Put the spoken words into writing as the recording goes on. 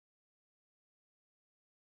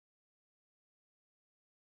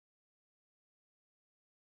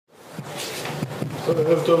טוב,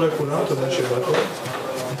 ערב טוב לכולם, תודה שבאתם.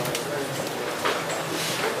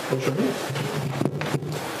 שומעים?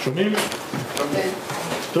 שומעים?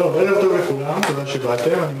 טוב, ערב טוב לכולם, תודה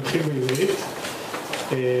שבאתם. אני מתחיל בעברית,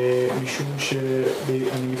 משום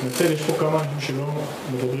שאני מתנצל, יש פה כמה אנשים שלא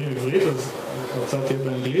מדברים עברית, אז ההרצאה תהיה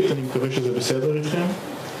באנגלית, אני מקווה שזה בסדר איתכם.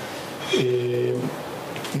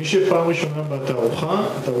 מי שפעם ראשונה בתערוכה,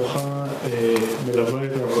 התערוכה מלווה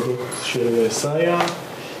את העבודות של סאיה,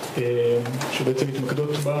 שבעצם מתמקדות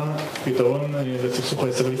בפתרון לסכסוך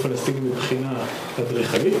הישראלי-פלסטיני מבחינה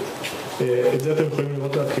אדריכלית. את זה אתם יכולים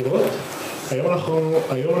לראות על הקירות.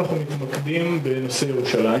 היום אנחנו מתמקדים בנושא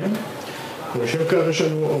ירושלים, ולשם כך יש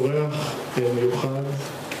לנו אורח מיוחד,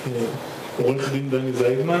 עורך דין דני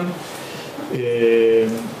זיידמן,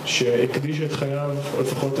 שהקדיש את חייו, או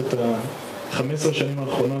לפחות את 15 השנים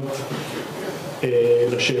האחרונות,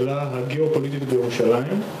 לשאלה הגיאופוליטית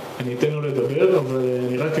בירושלים. אני אתן לו לדבר, אבל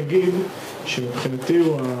אני רק אגיד שמבחינתי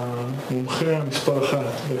הוא המומחה המספר אחת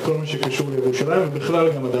בכל מה שקשור לירושלים,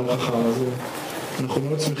 ובכלל גם אדם חכם, אז אנחנו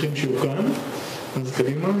מאוד שמחים שהוא כאן. אז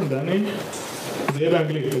קדימה, דני. זה יהיה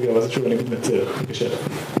באנגלית, אגב, אז שוב אני מתנצל. בבקשה.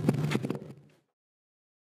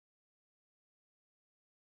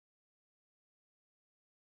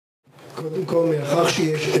 קודם כל, מאחר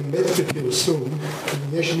שיש אמת בפרסום,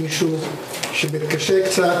 אם יש מישהו שמתקשה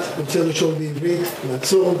קצת, רוצה לשאול בעברית,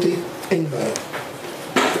 לעצור אותי, אין בעיה.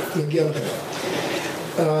 נגיע לכם.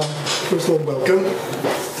 First of all, welcome.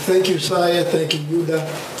 Thank you, Saiya. Thank you, Yuda.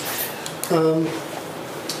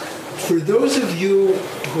 For those of you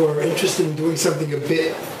who are interested in doing something a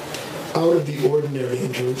bit out of the ordinary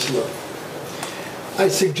in Jerusalem, I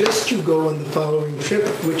suggest you go on the following trip,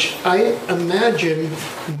 which I imagine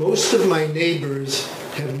most of my neighbors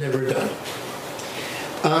have never done.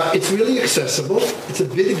 It's really accessible. It's a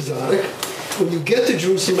bit exotic. When you get to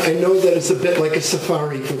Jerusalem, I know that it's a bit like a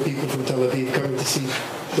safari for people from Tel Aviv coming to see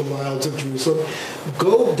the wilds of Jerusalem.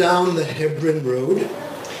 Go down the Hebron Road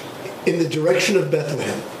in the direction of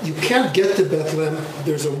Bethlehem. You can't get to Bethlehem,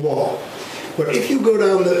 there's a wall. But if you go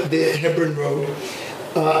down the Hebron Road,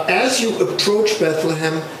 as you approach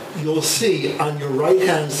Bethlehem, you'll see on your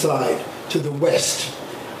right-hand side to the west,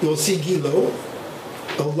 you'll see Gilo,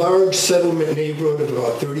 a large settlement neighborhood of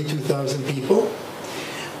about 32,000 people.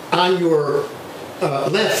 On your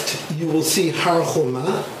left, you will see Har Choma.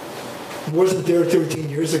 It wasn't there 13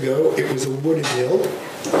 years ago. It was a wooded hill.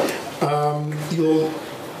 You'll,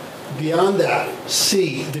 beyond that,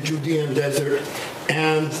 see the Judean desert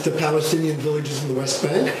and the Palestinian villages in the West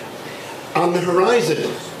Bank. On the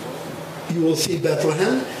horizon, you will see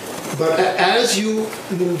Bethlehem, but as you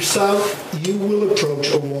move south, you will approach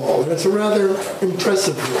a wall. And it's a rather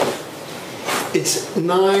impressive wall. It's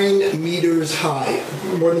 9 meters high,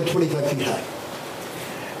 more than 25 feet high.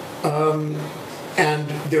 And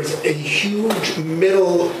there's a huge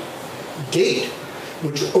metal gate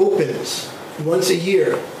which opens once a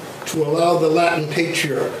year to allow the Latin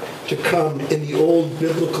patriarch to come in the old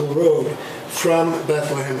biblical road from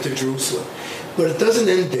Bethlehem to Jerusalem. But it doesn't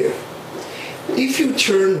end there. If you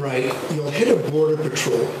turn right, you'll hit a border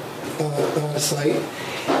patrol site,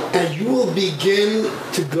 and you will begin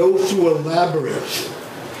to go through a labyrinth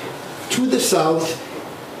to the south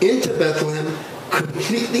into Bethlehem,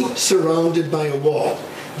 completely surrounded by a wall.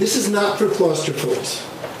 This is not for claustrophobes,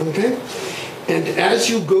 okay? And as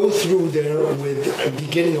you go through there with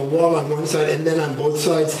beginning a wall on one side and then on both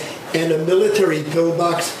sides and a military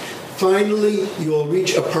pillbox, finally you'll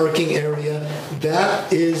reach a parking area.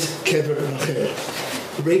 That is Kever Rachel,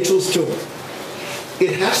 Rachel's tomb.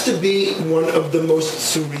 It has to be one of the most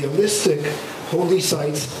surrealistic holy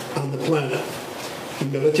sites on the planet.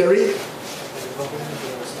 Military.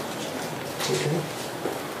 Okay.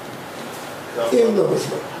 In those.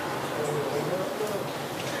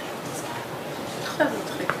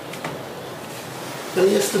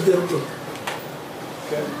 אני אסתדר בו.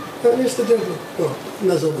 כן? אני אסתדר בו. לא,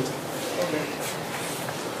 נעזוב את זה.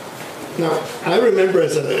 Now, I remember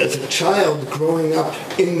as a child growing up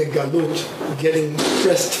in the Galut, getting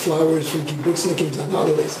pressed flowers from kibbutznikim on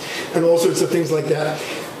holidays, and all sorts of things like that.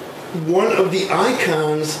 One of the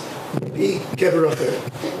icons would be Kever Rachel.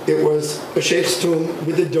 It was a sheikh's tomb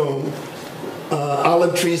with a dome,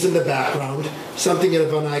 olive trees in the background, something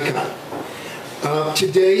of an icon.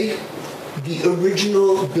 Today, the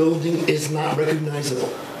original building is not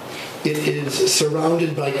recognizable. It is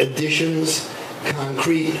surrounded by additions,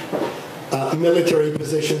 concrete, military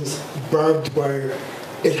positions, barbed wire.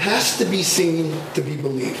 It has to be seen to be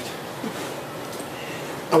believed.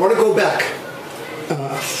 I want to go back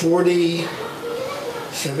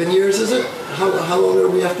 47 years, is it? How long are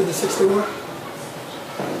we after the 6th of War?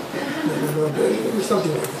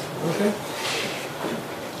 Something like that, okay?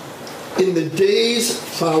 in the days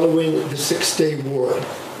following the Six-Day War,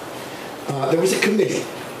 there was a committee.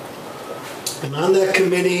 And on that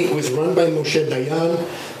committee, it was run by Moshe Dayan,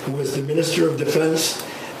 who was the Minister of Defense.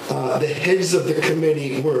 The heads of the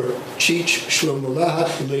committee were Cheech Shlomo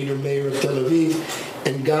Lahat, later mayor of Tel Aviv,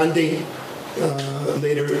 and Gandhi,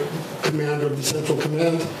 later commander of the Central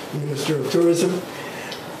Command, Minister of Tourism.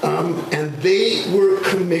 And they were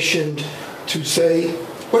commissioned to say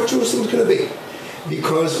what Jerusalem's going to be.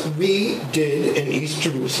 Because we did in East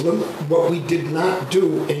Jerusalem what we did not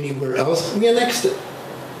do anywhere else, we annexed it.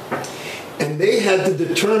 And they had to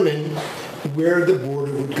determine where the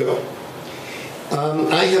border would go.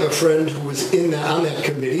 I have a friend who was on that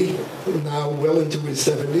committee, now well into his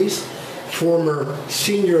 70s, former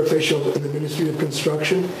senior official in the Ministry of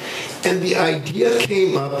Construction, and the idea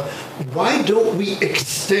came up, why don't we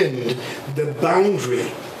extend the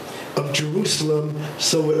boundary of Jerusalem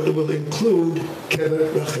so it will include Kever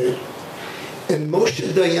Rachel? And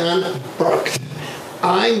Moshe Dayan barked,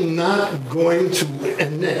 I'm not going to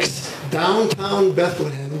annex downtown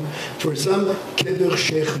Bethlehem for some Kever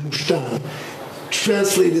Sheikh Mushtan.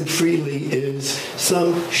 Translated freely is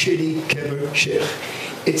some shitty Kever Sheikh.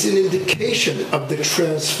 It's an indication of the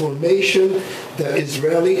transformation that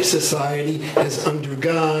Israeli society has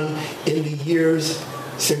undergone in the years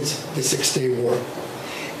since the Six-Day War.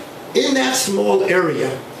 In that small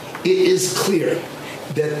area, it is clear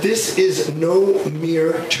that this is no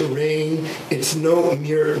mere terrain, it's no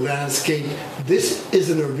mere landscape. This is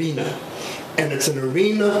an arena, and it's an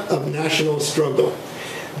arena of national struggle.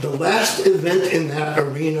 The last event in that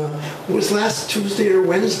arena was last Tuesday or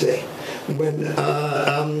Wednesday, when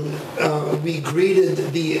we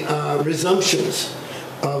greeted the resumptions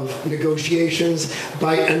of negotiations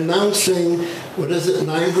by announcing,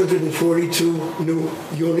 942 new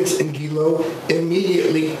units in Gilo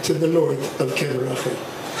immediately to the north of Kever Rachel.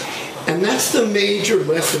 And that's the major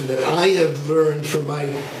lesson that I have learned from my,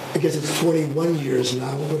 I guess it's 21 years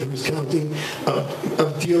now, but who's counting,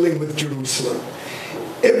 of dealing with Jerusalem.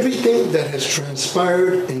 Everything that has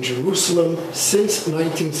transpired in Jerusalem since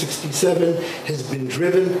 1967 has been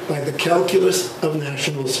driven by the calculus of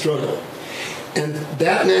national struggle. And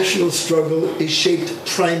that national struggle is shaped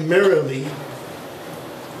primarily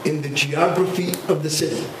in the geography of the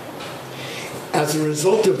city. As a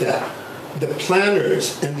result of that, the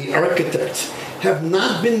planners and the architects have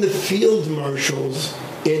not been the field marshals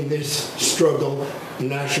in this struggle,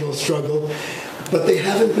 national struggle, but they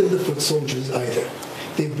haven't been the foot soldiers either.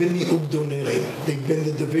 They've been the Ugdonerim, they've been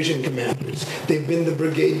the division commanders, they've been the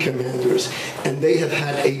brigade commanders, and they have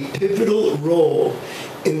had a pivotal role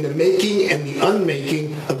in the making and the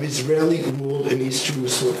unmaking of Israeli rule in East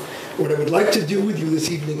Jerusalem. What I would like to do with you this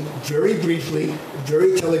evening, very briefly,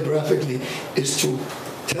 very telegraphically, is to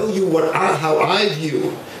tell you how I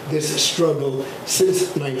view this struggle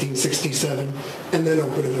since 1967, and then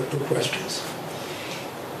open it up for questions.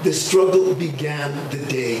 The struggle began the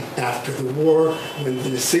day after the war, when the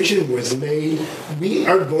decision was made, we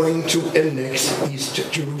are going to annex East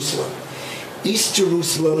Jerusalem. East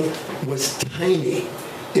Jerusalem was tiny.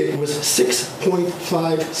 It was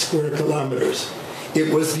 6.5 square kilometers.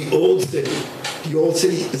 It was the old city. The old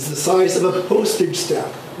city is the size of a postage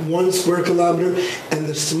stamp, 1 square kilometer, and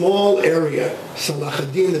the small area,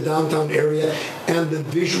 Salahadin, the downtown area, and the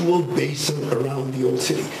visual basin around the old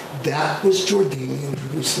city. That was Jordanian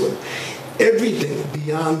Jerusalem. Everything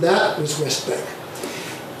beyond that was West Bank.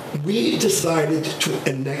 We decided to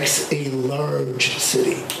annex a large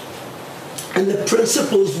city. And the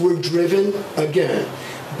principles were driven, again,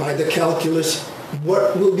 by the calculus,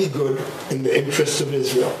 what will be good in the interests of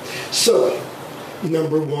Israel. So,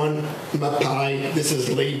 number one, Mapai, this is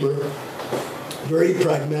labor, very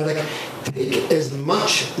pragmatic. Take as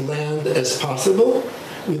much land as possible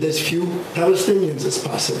with as few Palestinians as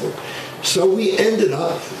possible. So we ended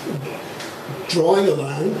up drawing a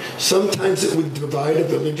line. Sometimes it would divide a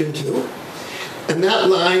village in two. And that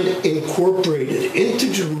line incorporated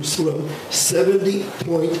into Jerusalem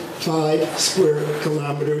 70.5 square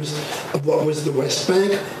kilometers of what was the West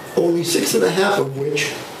Bank, only 6.5 of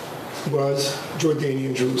which was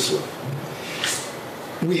Jordanian Jerusalem.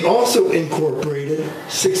 We also incorporated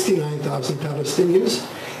 69,000 Palestinians,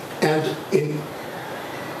 and in...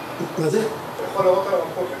 Was it?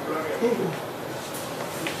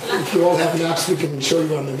 If you all have maps, we can show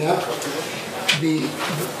you on the map.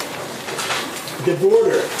 The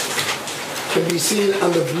border can be seen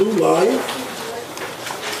on the blue line,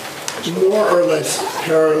 more or less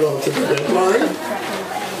parallel to the red line,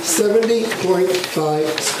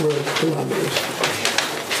 70.5 square kilometers.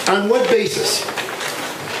 On what basis?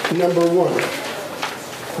 Number one,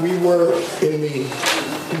 we were in the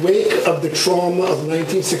wake of the trauma of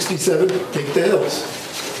 1967, take the hills.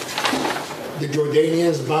 The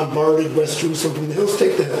Jordanians bombarded West Jerusalem from the hills,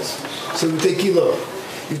 take the hills. So you take Hilo,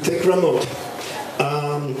 you take Ramot,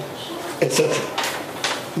 etc.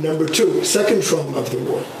 Number two, second trauma of the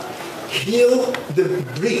war. Heal the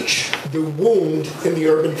breach, the wound in the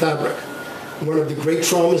urban fabric. One of the great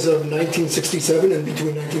traumas of 1967 and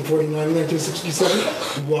between 1949 and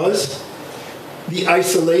 1967 was the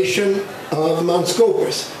isolation of Mount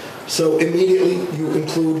Scopus. So immediately you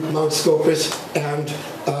include Mount Scopus and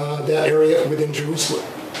that area within Jerusalem.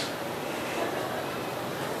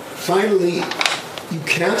 Finally, you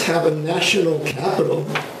can't have a national capital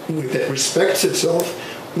that respects itself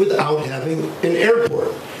without having an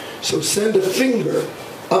airport. So send a finger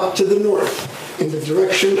up to the north in the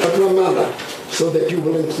direction of Ramallah so that you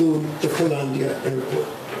will include the Hollandia airport.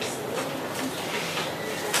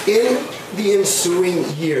 In the ensuing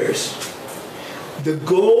years, the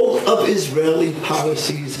goal of Israeli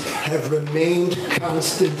policies have remained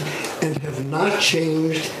constant and have not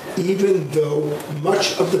changed, even though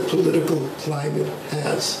much of the political climate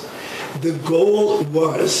has. The goal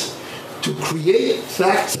was to create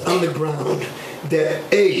facts on the ground that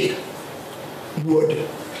A, would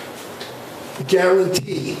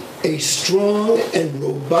guarantee a strong and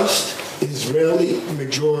robust Israeli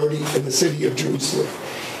majority in the city of Jerusalem.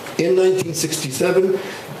 In 1967,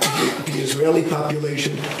 the Israeli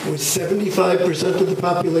population was 75% of the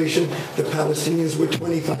population, the Palestinians were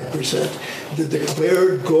 25%. The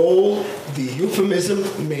declared goal, the euphemism,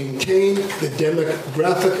 maintain the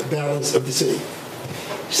demographic balance of the city.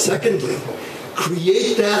 Secondly,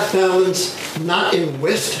 create that balance not in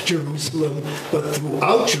West Jerusalem, but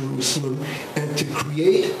throughout Jerusalem, and to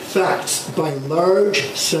create facts by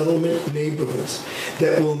large settlement neighborhoods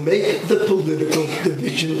that will make the political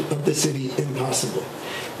division of the city impossible.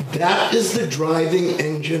 That is the driving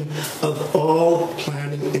engine of all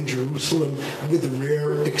planning in Jerusalem, with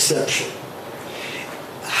rare exception.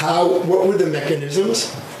 What were the mechanisms?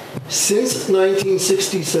 Since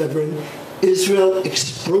 1967, Israel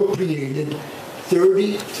expropriated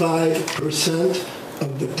 35%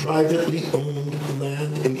 of the privately owned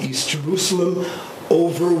land in East Jerusalem,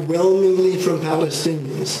 overwhelmingly from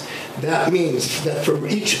Palestinians. That means that for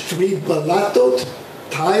each 3 balatot,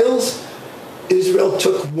 tiles, Israel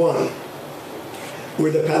took 1.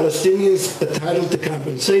 Were the Palestinians entitled to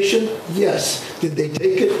compensation? Yes. Did they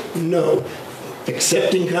take it? No.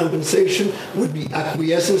 Accepting compensation would be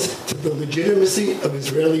acquiescence to the legitimacy of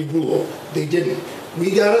Israeli rule. They didn't.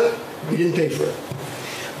 We got it. We didn't pay for it.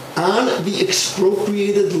 On the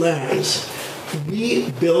expropriated lands, we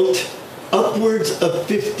built upwards of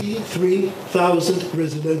 53,000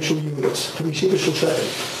 residential units, for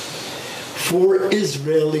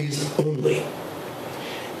Israelis only.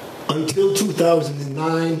 Until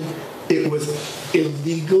 2009, it was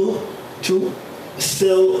illegal to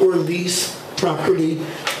sell or lease property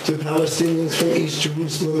to Palestinians from East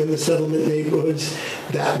Jerusalem in the settlement neighborhoods.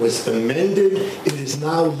 That was amended. It is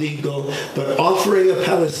now legal. But offering a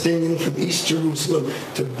Palestinian from East Jerusalem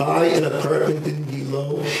to buy an apartment in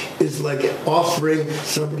Gilo is like offering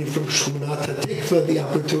somebody from Shkunat HaTikva the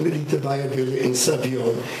opportunity to buy a villa in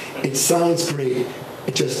Savion. It sounds great.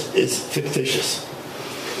 It just is fictitious.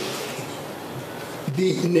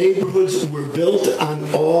 The neighborhoods were built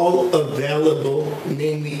on all available,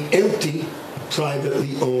 namely empty,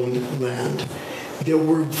 privately owned land. There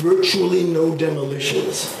were virtually no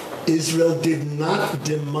demolitions. Israel did not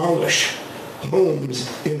demolish homes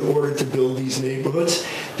in order to build these neighborhoods.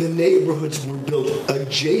 The neighborhoods were built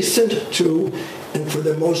adjacent to, and for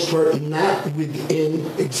the most part, not within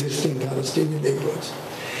existing Palestinian neighborhoods.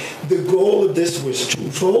 The goal of this was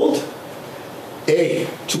twofold. A,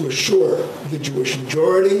 to assure the Jewish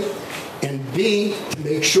majority, and B, to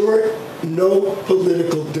make sure no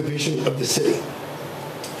political division of the city.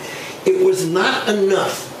 It was not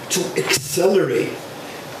enough to accelerate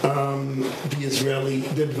the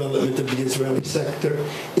development of the Israeli sector.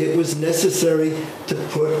 It was necessary to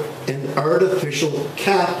put an artificial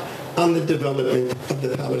cap on the development of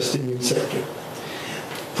the Palestinian sector.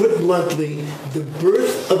 Put bluntly, the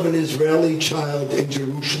birth of an Israeli child in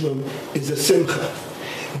Jerusalem is a simcha.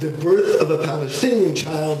 The birth of a Palestinian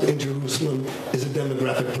child in Jerusalem is a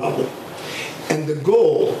demographic problem. And the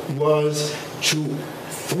goal was to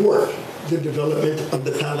thwart the development of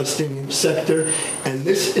the Palestinian sector, and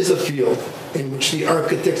this is a field in which the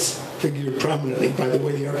architects figured prominently. By the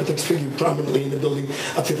way, the architects figured prominently in the building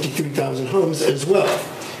of 53,000 homes as well.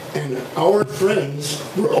 And our friends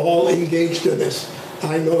were all engaged in this.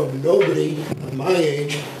 I know of nobody of my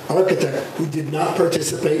age, architect, who did not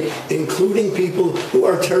participate, including people who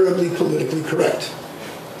are terribly politically correct.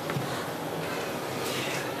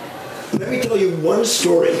 Let me tell you one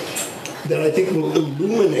story that I think will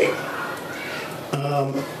illuminate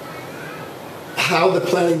how the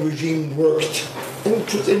planning regime worked,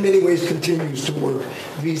 and in many ways continues to work,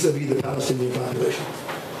 vis-a-vis the Palestinian population.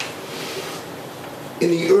 In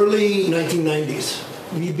the early 1990s,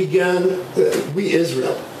 we,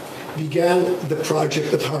 Israel, began the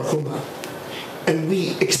project of Har Homa, and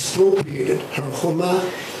we expropriated Har Homa.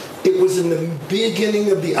 It was in the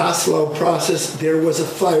beginning of the Oslo process. There was a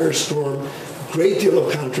firestorm, great deal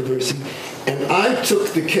of controversy, and I took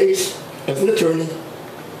the case as an attorney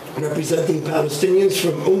representing Palestinians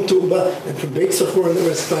from Tuba and from Beit Sachor in the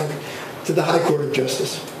West Bank to the High Court of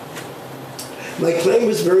Justice. My claim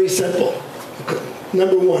was very simple.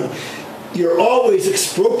 Number one, you're always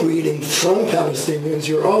expropriating from Palestinians.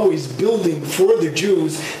 You're always building for the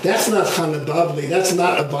Jews. That's not Chana Bavli. That's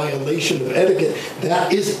not a violation of etiquette.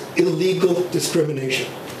 That is illegal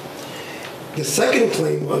discrimination. The second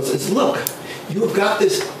claim is look, you've got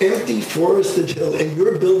this empty forested hill and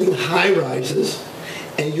you're building high-rises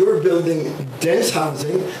and you're building dense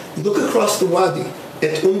housing. Look across the wadi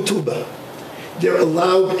at Tuba. They're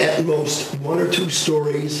allowed at most 1 or 2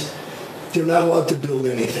 stories. They're not allowed to build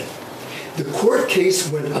anything. The court case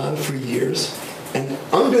went on for years, and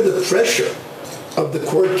under the pressure of the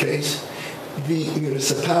court case, the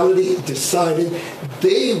municipality decided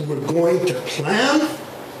they were going to plan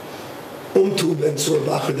Tuba and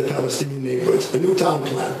Surbacher, the Palestinian neighborhoods, a new town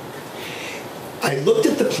plan. I looked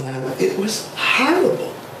at the plan. It was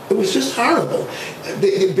horrible. It was just horrible.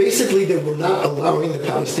 Basically, they were not allowing the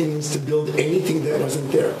Palestinians to build anything that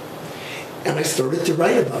wasn't there. And I started to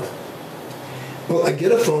write about it. Well, I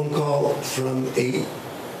get a phone call from a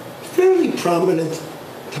fairly prominent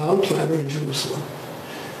town planner in Jerusalem.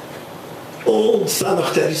 Old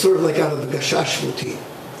Sanach, he's sort of like out of the Gashash routine.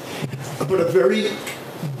 But a very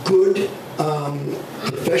good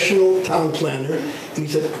professional town planner. And he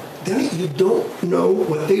said, Dani, you don't know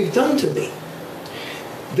what they've done to me.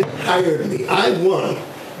 They hired me. I won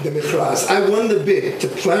the Mikras. I won the bid to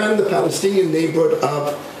plan the Palestinian neighborhood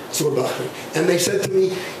of Surbacher. And they said to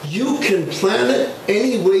me, you can plan it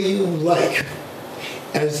any way you like,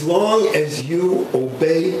 as long as you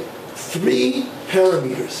obey 3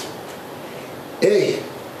 parameters. A,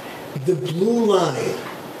 the blue line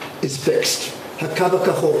is fixed. Hakava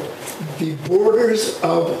kahol, the borders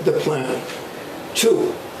of the plan.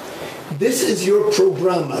 2, this is your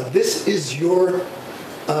programma. This is your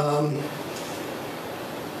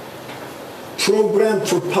program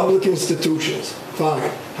for public institutions.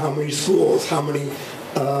 Fine. How many schools? How many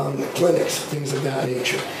clinics? Things of that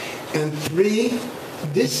nature. And 3,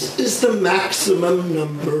 this is the maximum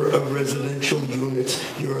number of residential units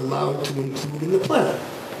you're allowed to include in the plan.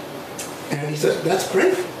 And he said, that's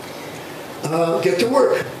great. Get to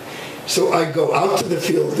work. So I go out to the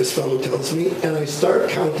field, this fellow tells me, and I start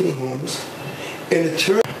counting homes. And it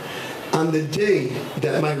turned on the day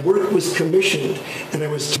that my work was commissioned, and I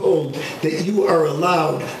was told that you are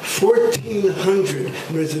allowed 1,400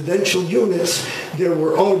 residential units, there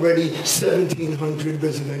were already 1,700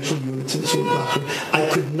 residential units in Surbacher. I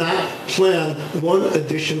could not plan 1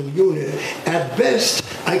 additional unit. At best,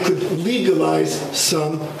 I could legalize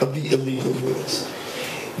some of the illegal units.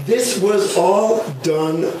 This was all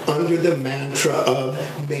done under the mantra of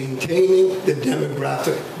maintaining the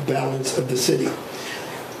demographic balance of the city.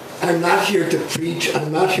 I'm not here to preach.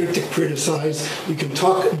 I'm not here to criticize. We can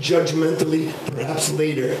talk judgmentally perhaps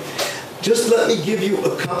later. Just let me give you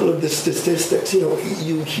a couple of the statistics. You know,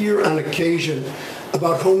 you hear on occasion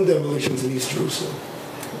about home demolitions in East Jerusalem.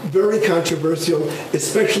 Very controversial,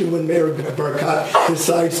 especially when Mayor Barkat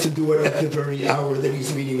decides to do it at the very hour that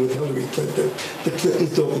he's meeting with Hillary Clinton. The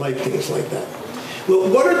Clintons don't like things like that. Well,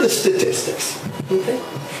 what are the statistics? Okay.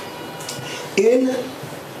 In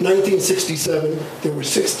 1967, there were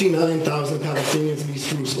 69,000 Palestinians in East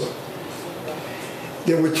Jerusalem.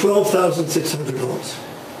 There were 12,600 homes.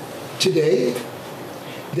 Today,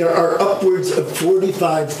 there are upwards of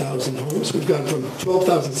 45,000 homes. We've gone from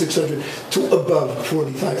 12,600 to above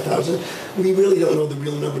 45,000. We really don't know the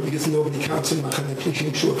real number because nobody counts in Machane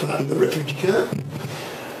Plishim Shuafat in the refugee camp.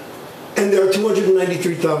 And there are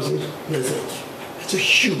 293,000 residents. That's a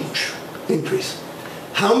huge increase.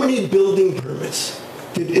 How many building permits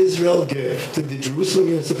did Israel give, did the Jerusalem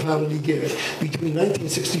municipality give between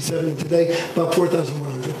 1967 and today? About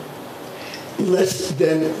 4,100.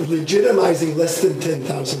 Legitimizing less than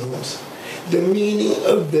 10,000 homes. The meaning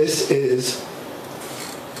of this is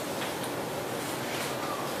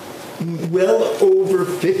Well over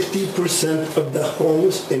 50% of the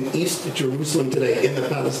homes in East Jerusalem today, in the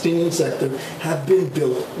Palestinian sector, have been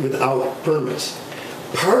built without permits.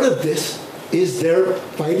 Part of this is their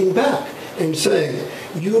fighting back and saying,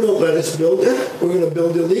 you don't let us build it, we're going to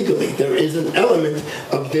build illegally. There is an element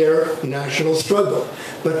of their national struggle.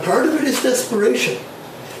 But part of it is desperation,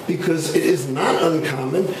 because it is not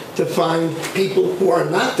uncommon to find people who are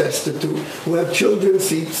not destitute, who have children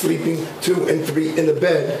sleeping 2 and 3 in a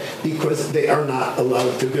bed because they are not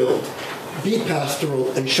allowed to build. Be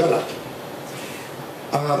pastoral and shut up.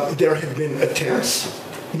 There have been attempts,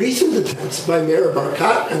 recent attempts by Mayor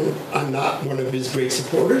Barkat, and I'm not one of his great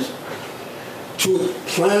supporters, to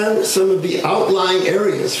plan some of the outlying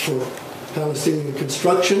areas for Palestinian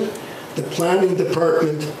construction. The planning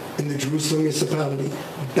department in the Jerusalem municipality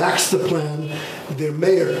backs the plan, their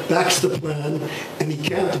mayor backs the plan, and he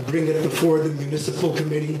can't bring it before the municipal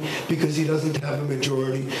committee because he doesn't have a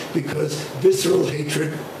majority, because visceral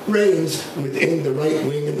hatred reigns within the right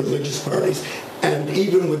wing and religious parties. And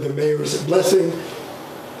even with the mayor's blessing,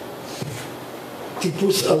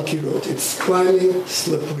 tipus al kirot, it's climbing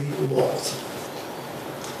slippery walls.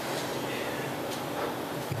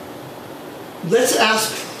 Let's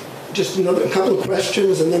ask just a couple of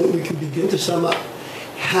questions, and then we can begin to sum up.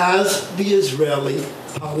 Has the Israeli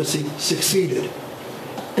policy succeeded?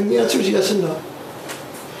 And the answer is yes and no.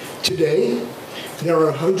 Today, there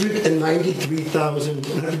are 195,000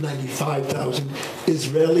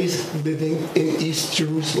 Israelis living in East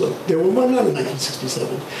Jerusalem. There were one in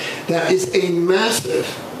 1967. That is a massive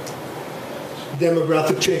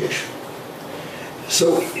demographic change.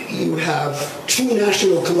 So you have 2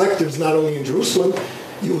 national collectives, not only in Jerusalem,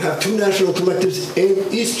 you have 2 national collectives in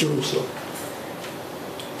East Jerusalem.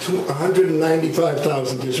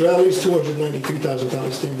 195,000 Israelis, 293,000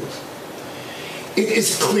 Palestinians. It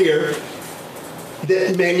is clear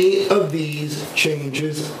that many of these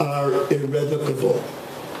changes are irrevocable.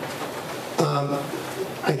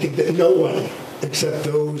 I think that no one, except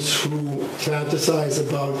those who fantasize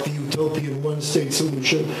about the utopian one-state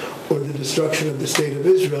solution or the destruction of the State of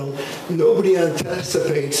Israel, nobody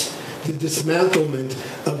anticipates the dismantlement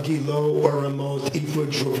of Gilo or Ramot, each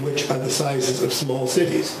of which are the sizes of small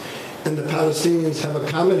cities. And the Palestinians have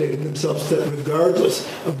accommodated themselves that regardless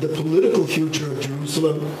of the political future of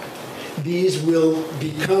Jerusalem, these will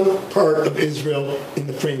become part of Israel in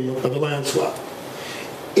the framework of a land swap.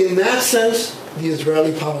 In that sense, the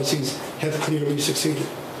Israeli policies have clearly succeeded.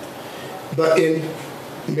 But in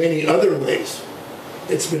many other ways,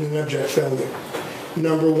 it's been an abject failure.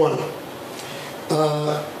 Number one,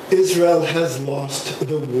 Israel has lost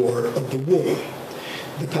the war of the womb.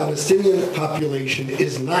 The Palestinian population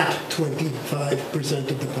is not 25%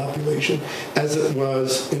 of the population as it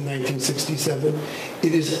was in 1967.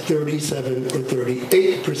 It is 37 or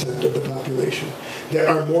 38% of the population. There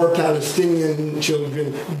are more Palestinian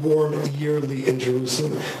children born yearly in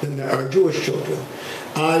Jerusalem than there are Jewish children.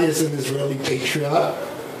 I, as an Israeli patriot,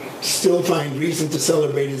 still find reason to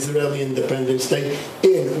celebrate Israeli Independence Day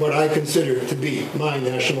in what I consider to be my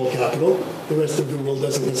national capital. The rest of the world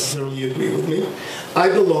doesn't necessarily agree with me. I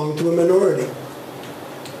belong to a minority.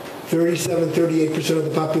 38% of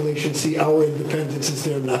the population see our independence as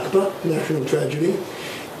their Nakba, national tragedy.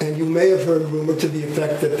 And you may have heard rumor to the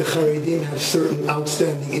effect that the Haredim have certain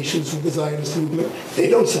outstanding issues with the Zionist movement. They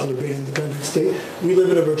don't celebrate Independence Day. We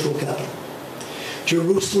live in a virtual capital.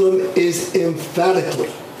 Jerusalem is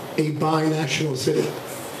emphatically a binational city.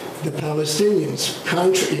 The Palestinians,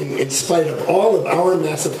 in spite of all of our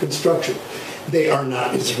massive construction, they are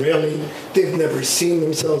not Israeli. They've never seen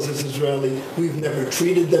themselves as Israeli. We've never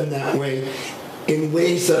treated them that way in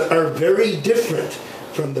ways that are very different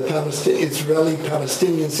from the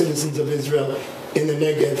Israeli-Palestinian citizens of Israel in the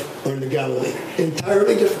Negev or in the Galilee.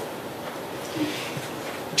 Entirely different.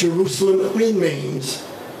 Jerusalem remains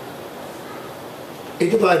a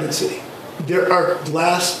divided city. There are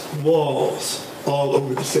glass walls all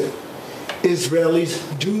over the city. Israelis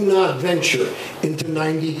do not venture into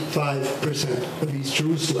 95% of East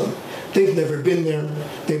Jerusalem. They've never been there.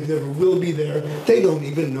 They never will be there. They don't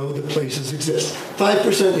even know the places exist.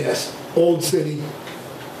 5%, yes. Old city,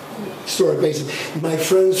 historic basin. My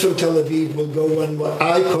friends from Tel Aviv will go on what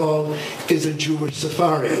I call is a Jewish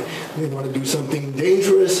safari. They want to do something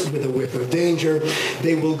dangerous with a whiff of danger.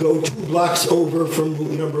 They will go 2 blocks over from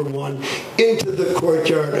route number 1 into the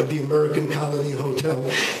courtyard of the American Colony Hotel,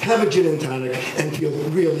 have a gin and tonic, and feel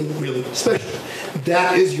really, really special.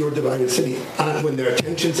 That is your divided city. When their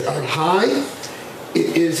tensions are high,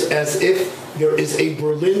 it is as if there is a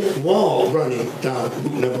Berlin Wall running down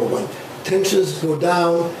route number 1. Tensions go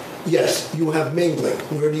down. Yes, you have mingling.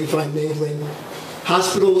 Where do you find mingling?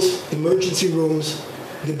 Hospitals, emergency rooms,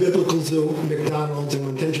 the biblical zoo, McDonald's, and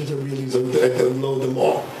when tensions are really low, the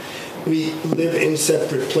mall. We live in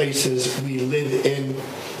separate places. We live in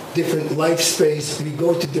different life space. We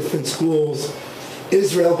go to different schools.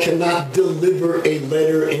 Israel cannot deliver a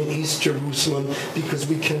letter in East Jerusalem because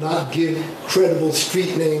we cannot give credible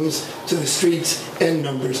street names to the streets and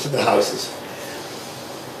numbers to the houses.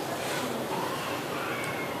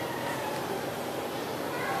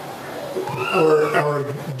 Our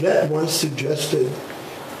vet once suggested,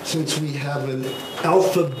 since we have an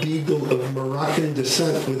alpha beagle of Moroccan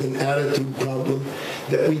descent with an attitude problem,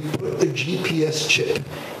 that we put a GPS chip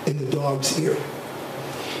in the dog's ear.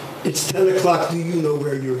 It's 10 o'clock, do you know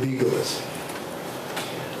where your beagle is?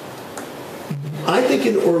 I think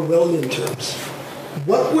in Orwellian terms,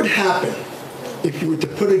 what would happen if you were to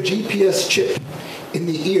put a GPS chip in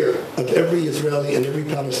the ear of every Israeli and every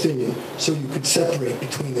Palestinian so you could separate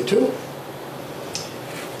between the two?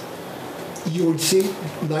 You would see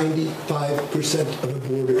 95% of the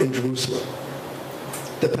border in Jerusalem.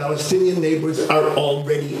 The Palestinian neighbors are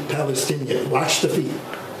already Palestinian. Watch the feet.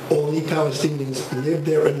 Only Palestinians live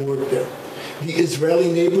there and work there. The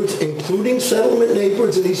Israeli neighbors, including settlement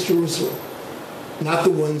neighbors in East Jerusalem, not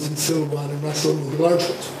the ones in Silwan and Ras Al-Mud, large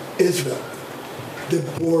ones, Israel. The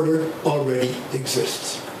border already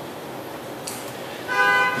exists.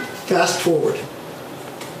 Fast forward.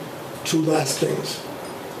 Two last things.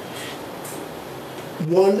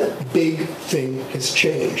 One big thing has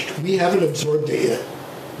changed. We haven't absorbed it yet,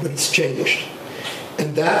 but it's changed.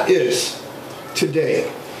 And that is,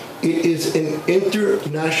 today, it is an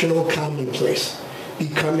international commonplace,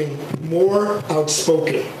 becoming more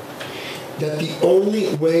outspoken, that the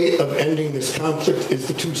only way of ending this conflict is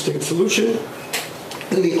the two-state solution,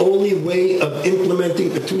 and the only way of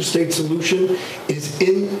implementing the two-state solution is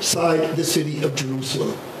inside the city of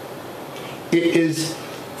Jerusalem. It is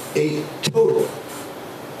a total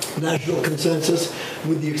national consensus,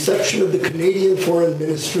 with the exception of the Canadian Foreign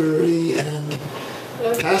Ministry and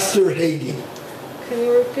Pastor Hagee. Can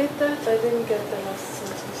you repeat that? I didn't get the last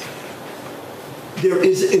sentence. There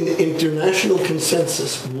is an international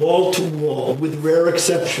consensus, wall to wall, with rare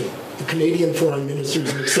exception. The Canadian Foreign Minister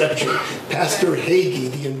is an exception. Pastor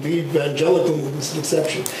Hagee, the evangelical movement, is an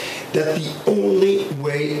exception. That the only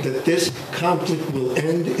way that this conflict will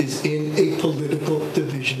end is in a political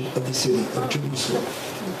division of the city of Jerusalem.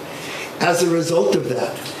 As a result of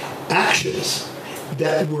that, actions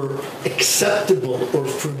that were acceptable or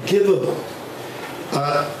forgivable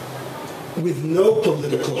with no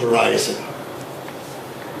political horizon,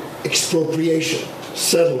 expropriation,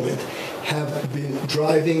 settlement, have been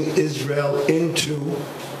driving Israel into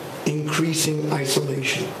increasing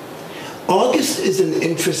isolation. August is an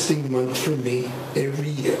interesting month for me every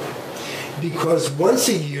year because once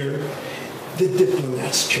a year the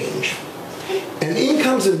diplomats change. And in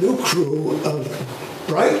comes a new crew of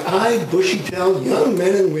bright-eyed, bushy-tailed young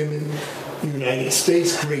men and women, United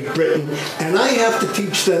States, Great Britain, and I have to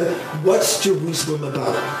teach them what's Jerusalem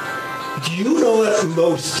about. Do you know what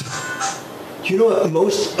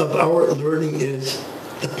most of our learning is?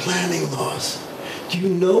 The planning laws. Do you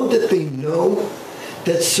know that they know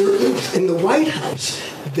that certain, in the White House,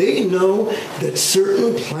 they know that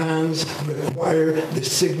certain plans require the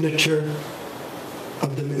signature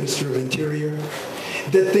of the Minister of Interior?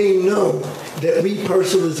 That they know that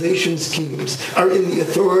reparcelization schemes are in the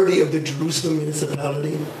authority of the Jerusalem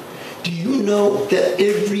municipality? Do you know that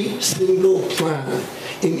every single plan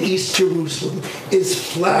in East Jerusalem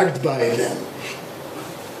is flagged by them?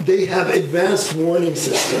 They have advanced warning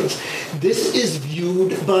systems. This is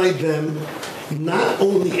viewed by them not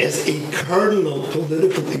only as a cardinal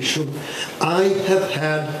political issue. I have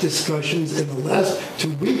had discussions in the last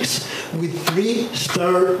 2 weeks with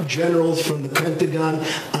 3-star generals from the Pentagon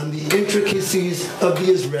on the intricacies of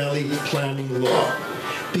the Israeli planning law.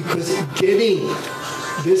 Because getting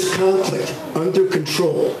this conflict under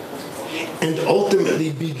control and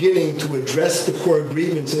ultimately beginning to address the core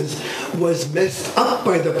grievances was messed up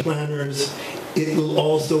by the planners. It will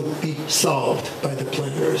also be solved by the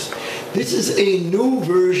planners. This is a new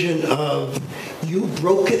version of you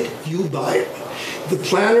broke it, you buy it. The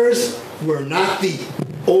planners were not the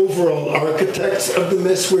overall architects of the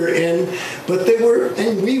mess we're in, but they were,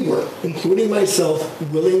 and we were, including myself,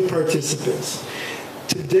 willing participants.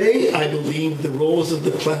 Today, I believe the roles of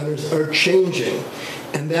the planners are changing.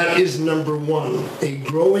 And that is number one, a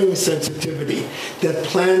growing sensitivity that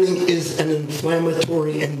planning is an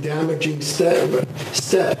inflammatory and damaging step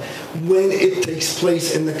when it takes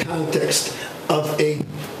place in the context of an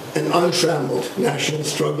untrammeled national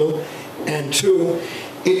struggle. And two,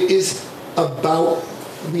 it is about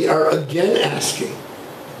we are again asking,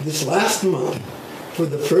 this last month, for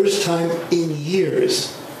the first time in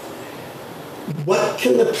years, what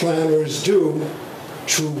can the planners do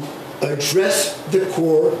to address the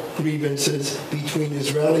core grievances between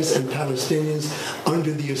Israelis and Palestinians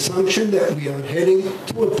under the assumption that we are heading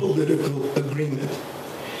to a political agreement?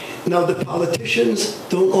 Now, the politicians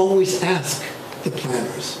don't always ask the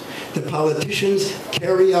planners. The politicians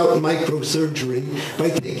carry out microsurgery by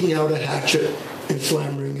taking out a hatchet and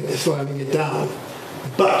slamming it down.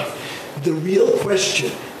 But the real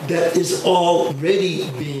question that is already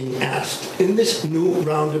being asked in this new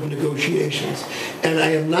round of negotiations, and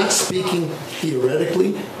I am not speaking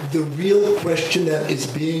theoretically, the real question that is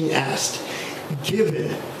being asked,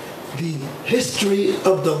 given the history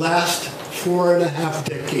of the last 4.5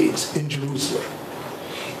 decades in Jerusalem,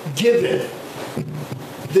 given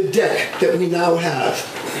the deck that we now have,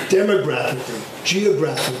 demographically,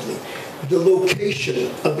 geographically, the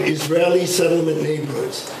location of Israeli settlement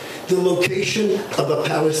neighborhoods, the location of a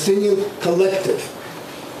Palestinian collective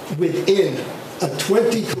within a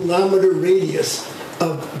 20-kilometer radius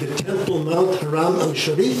of the Temple Mount Haram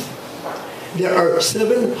al-Sharif, there are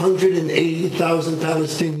 780,000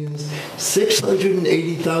 Palestinians,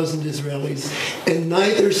 680,000 Israelis, and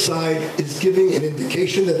neither side is giving an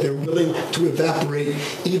indication that they're willing to evaporate,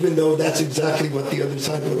 even though that's exactly what the other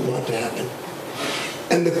side would want to happen.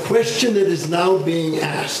 And the question that is now being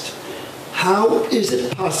asked, how is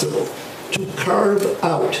it possible to carve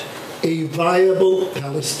out a viable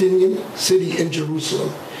Palestinian city in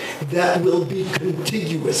Jerusalem that will be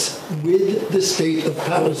contiguous with the state of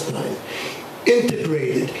Palestine,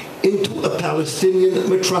 integrated into a Palestinian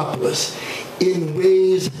metropolis in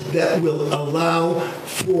ways that will allow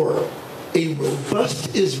for a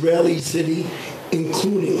robust Israeli city,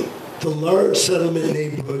 including the large settlement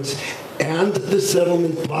neighborhoods and the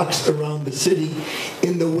settlement blocks around the city,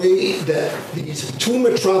 in the way that these two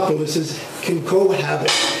metropolises can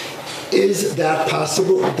cohabit. Is that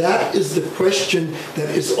possible? That is the question that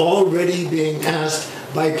is already being asked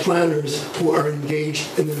by planners who are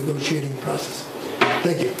engaged in the negotiating process.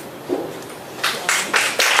 Thank you.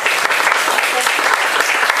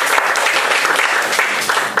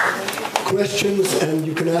 Questions, and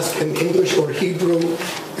you can ask in English or Hebrew,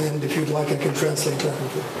 and if you'd like, I can translate that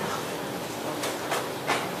with you.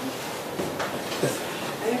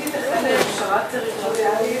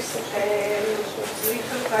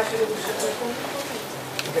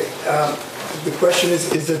 Okay, the question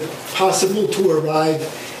is it possible to arrive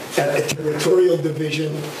at a territorial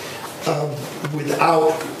division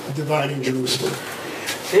without dividing Jerusalem?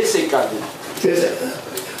 Physically.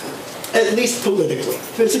 At least politically.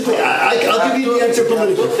 Physically, I'll give you the answer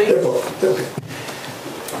politically. Okay.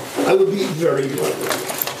 I would be very blunt.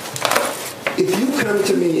 If you come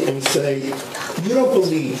to me and say, you don't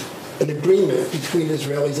believe an agreement between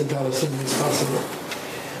Israelis and Palestinians is possible,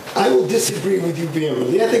 I will disagree with you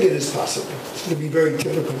vehemently. I think it is possible. It's going to be very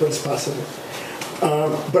typical, but it's possible.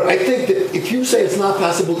 But I think that if you say it's not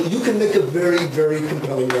possible, you can make a very, very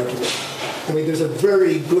compelling argument. I mean, there's a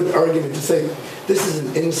very good argument to say this is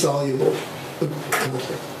an insoluble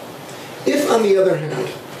conflict. If, on the other hand,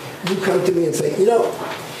 you come to me and say, you know,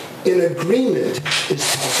 an agreement is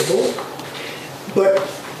possible, but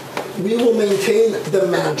we will maintain the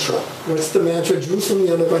mantra. What's the mantra? Jerusalem,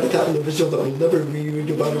 the capital of Israel, that will never be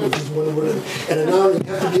redivided, which is one word. And an hour, you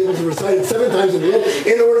have to be able to recite it 7 times in a row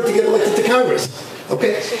in order to get elected to Congress.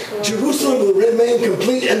 Okay? Jerusalem will remain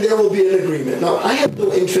complete and there will be an agreement. Now, I have no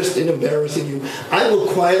interest in embarrassing you. I will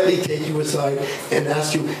quietly take you aside and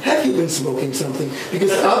ask you, have you been smoking something?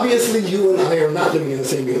 Because obviously you and I are not living in the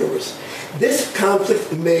same universe. This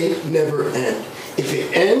conflict may never end. If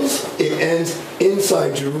it ends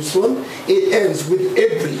inside Jerusalem. It ends with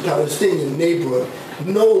every Palestinian neighborhood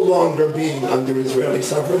no longer being under Israeli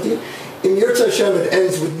sovereignty. In Yirtzeh Hashem, it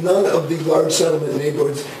ends with none of the large settlement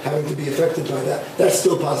neighborhoods having to be affected by that. That's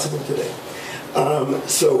still possible today.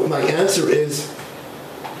 So my answer is,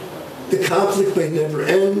 the conflict may never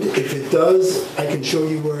end. If it does, I can show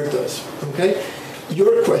you where it does. Okay?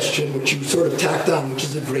 Your question, which you sort of tacked on, which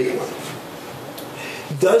is a great one.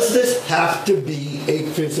 Does this have to be a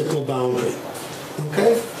physical boundary?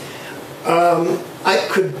 Okay? I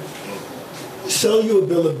could sell you a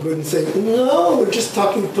bill of goods and say, no, we're just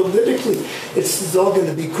talking politically. It's all going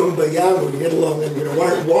to be kumbaya, we're going to get along and we're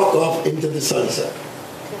going to walk off into the sunset.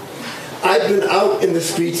 I've been out in the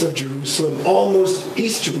streets of Jerusalem,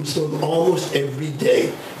 East Jerusalem, almost every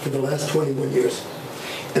day for the last 21 years.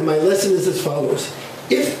 And my lesson is as follows.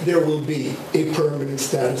 If there will be a permanent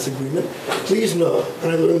status agreement, please know,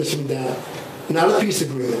 and I learned this from Dad, not a peace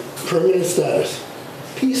agreement, permanent status,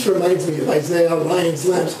 peace reminds me of Isaiah, lions,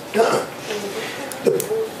 lambs. The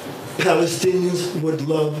Palestinians would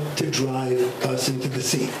love to drive us into the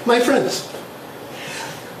sea. My friends,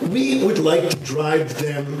 we would like to drive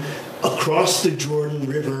them across the Jordan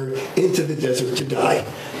River into the desert to die.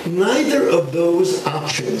 Neither of those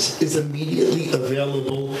options is immediately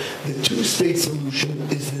available. The two-state solution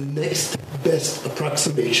is the next best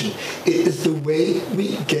approximation. It is the way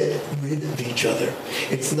we get rid of each other.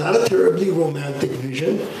 It's not a terribly romantic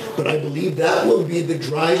vision, but I believe that will be the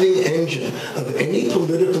driving engine of any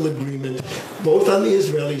political agreement, both on the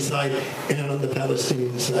Israeli side and on the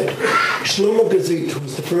Palestinian side. Shlomo Gazit, who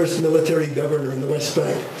was the first military governor in the West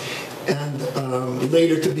Bank, and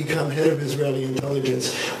later to become head of Israeli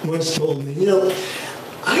intelligence, once told me,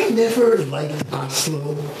 I never liked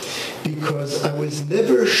Oslo because I was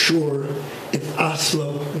never sure if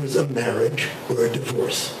Oslo was a marriage or a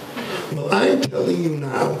divorce. Well, I'm telling you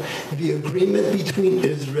now, the agreement between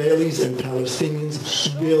Israelis and Palestinians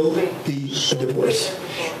will be a divorce.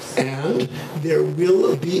 And there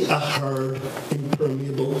will be a hard,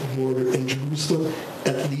 impermeable border in Jerusalem,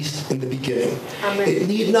 at least in the beginning. Amen. It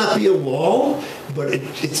need not be a wall, but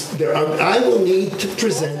I will need to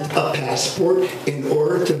present a passport in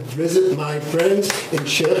order to visit my friends in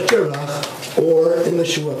Sheikh Jarrah or in the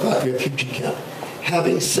Shuafat refugee camp.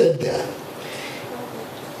 Having said that,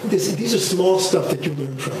 these are small stuff that you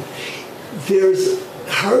learn from. There's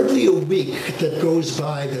hardly a week that goes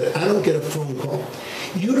by that I don't get a phone call.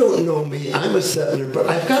 You don't know me, I'm a settler, but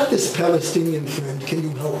I've got this Palestinian friend, can you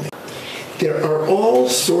help me? There are all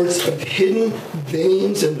sorts of hidden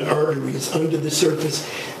veins and arteries under the surface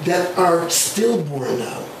that are stillborn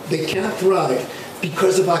now. They can't thrive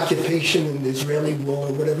because of occupation in the Israeli wall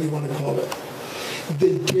or whatever you want to call it.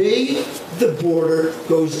 The day the border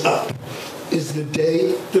goes up is the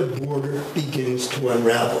day the border begins to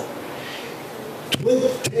unravel.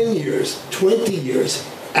 10 years, 20 years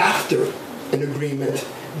after an agreement,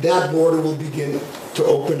 that border will begin to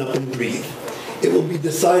open up and breathe. It will be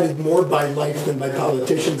decided more by life than by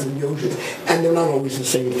politicians and yojis, and they're not always the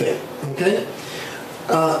same thing, okay?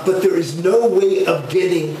 But there is no way of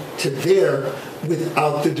getting to there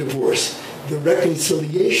without the divorce. The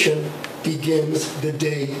reconciliation begins the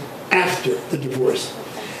day after the divorce.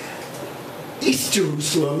 East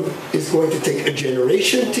Jerusalem is going to take a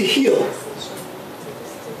generation to heal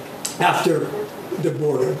after the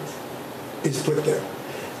border is put there.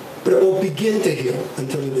 But it won't begin to heal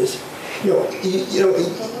until it is.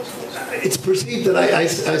 It's perceived that I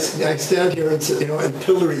stand here and and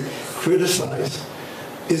pillory criticize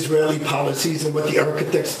Israeli policies and what the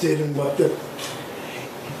architects did and what the...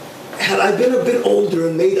 Had I been a bit older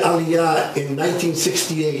and made Aliyah in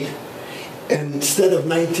 1968 instead of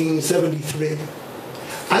 1973,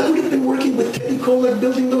 I would have been working with Teddy Kollek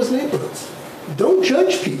building those neighborhoods. Don't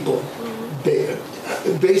judge people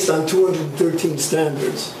based on 213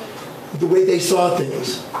 standards, the way they saw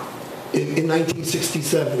things in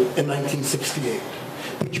 1967 and 1968.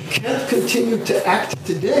 But you can't continue to act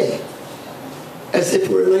today as if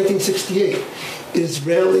we're in 1968.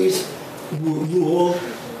 Israelis rule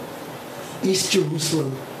East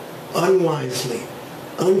Jerusalem unwisely,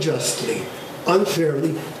 unjustly,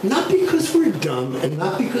 unfairly, not because we're dumb and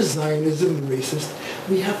not because Zionism is racist.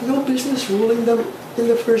 We have no business ruling them in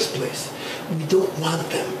the first place. We don't want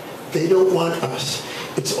them. They don't want us.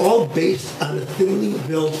 It's all based on a thinly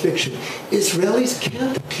veiled fiction. Israelis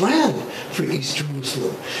can't plan for East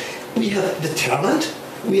Jerusalem. We have the talent,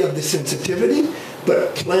 we have the sensitivity,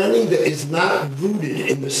 but planning that is not rooted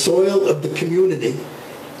in the soil of the community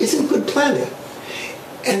isn't good planning.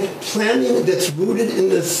 And planning that's rooted in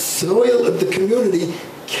the soil of the community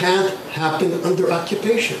can't happen under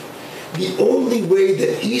occupation. The only way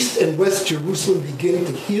that East and West Jerusalem begin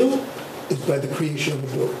to heal is by the creation of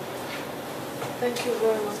a border. Thank you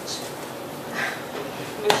very much.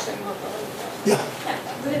 Yeah.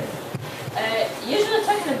 Good. Usually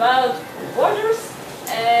talking about borders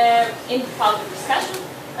in public discussion,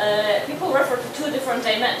 people refer to two different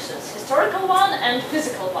dimensions, historical one and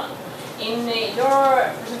physical one. In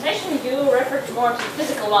your presentation, you referred more to the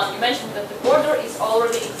physical one. You mentioned that the border is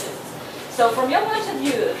already exists. So from your point of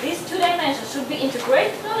view, these two dimensions should be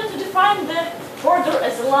integrated in order to define the border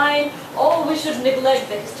as a line, or we should neglect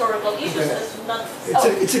the historical issues as not...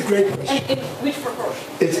 It's a great question. And in which proportion?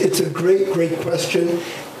 It's a great question,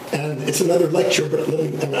 and it's another lecture, but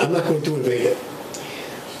I'm not going to evade it.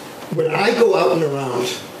 When I go out and around,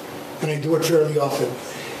 and I do it fairly often,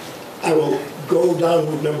 I will go down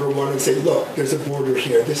route number one and say, look, there's a border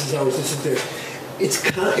here, this is ours, this is theirs.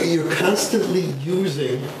 You're constantly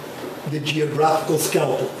using the geographical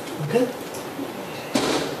scalpel, okay?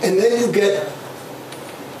 And then you get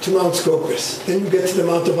to Mount Scopus. Then you get to the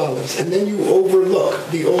Mount of Olives. And then you overlook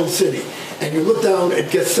the old city. And you look down at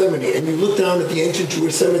Gethsemane. And you look down at the ancient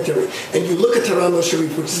Jewish cemetery. And you look at Haram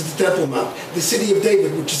al-Sharif, which is the Temple Mount. The city of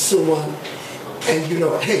David, which is Silwan. And you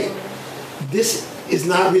know, hey, this is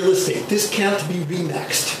not real estate. This can't be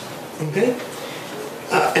remaxed. Okay?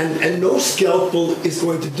 And no scalpel is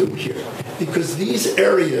going to do here. Because these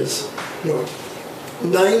areas, you know,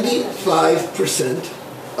 95%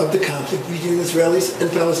 of the conflict between Israelis and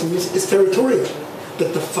Palestinians is territorial.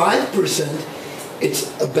 But the 5%, it's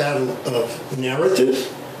a battle of narrative,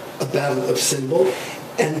 a battle of symbol,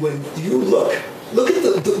 and when you look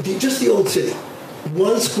at just the old city,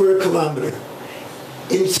 1 square kilometer.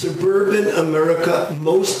 In suburban America,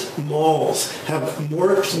 most malls have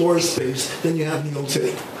more floor space than you have in the old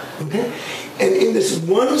city. Okay? And in this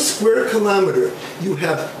 1 square kilometer, you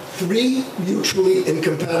have 3 mutually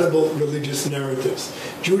incompatible religious narratives.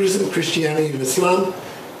 Judaism, Christianity, and Islam.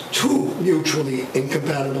 2 mutually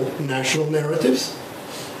incompatible national narratives.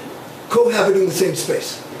 Cohabiting the same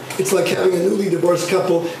space. It's like having a newly divorced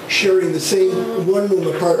couple sharing the same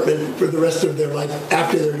 1-room apartment for the rest of their life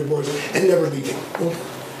after they're divorced and never leaving.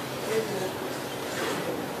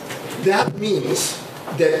 That means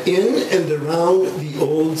that in and around the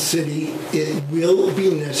old city, it will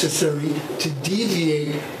be necessary to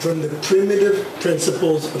deviate from the primitive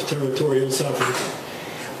principles of territorial sovereignty.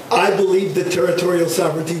 I believe that territorial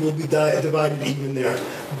sovereignty will be divided even there,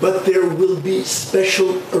 but there will be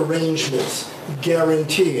special arrangements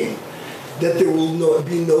guaranteeing that there will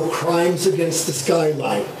be no crimes against the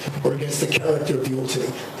skyline or against the character of the old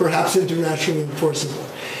city, perhaps internationally enforceable.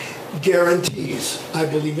 Guarantees, I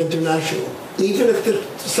believe, international, even if the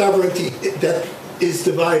sovereignty that is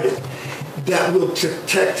divided, that will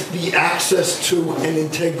protect the access to and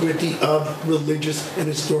integrity of religious and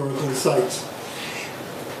historical sites.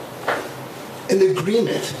 An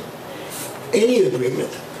agreement, any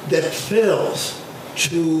agreement that fails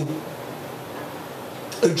to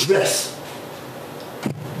address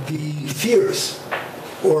the fears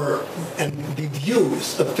and the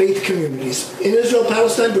views of faith communities in Israel,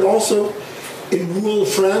 Palestine, but also in rural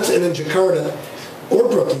France and in Jakarta or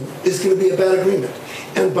Brooklyn is going to be a bad agreement.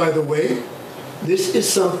 And by the way, this is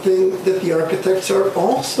something that the architects are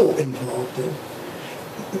also involved in.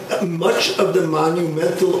 Much of the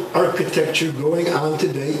monumental architecture going on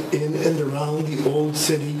today in and around the old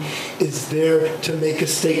city is there to make a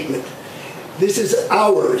statement. This is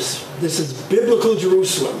ours. This is biblical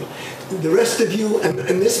Jerusalem. The rest of you, and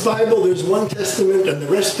in this Bible there's one testament, and the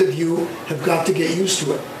rest of you have got to get used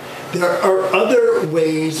to it. There are other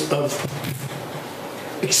ways of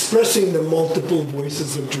expressing the multiple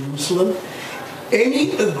voices of Jerusalem.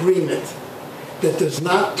 Any agreement that does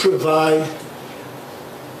not provide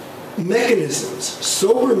mechanisms,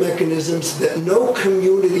 sober mechanisms that no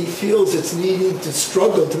community feels it's needing to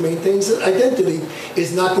struggle to maintain its identity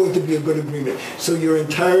is not going to be a good agreement. So you're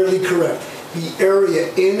entirely correct. The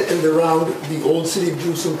area in and around the old city of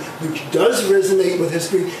Jerusalem, which does resonate with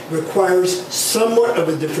history, requires somewhat of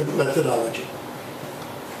a different methodology.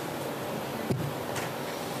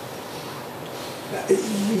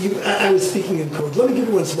 I was speaking in code. Let me give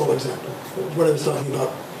you one small example of what I was talking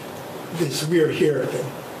about, this we're here thing.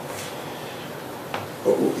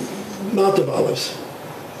 Mount of Olives.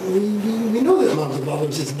 We know that Mount of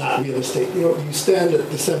Olives is not real estate. You know, you stand at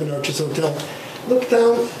the Seven Arches Hotel, look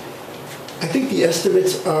down. I think the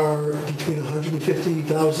estimates are between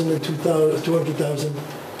 150,000 and 200,000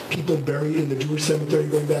 people buried in the Jewish cemetery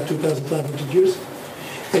going back 2,500 years.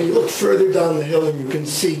 And you look further down the hill and you can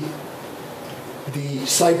see the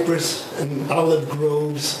cypress and olive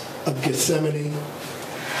groves of Gethsemane,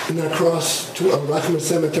 and then across to Al-Rahma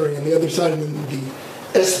Cemetery on the other side, and then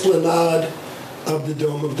the esplanade of the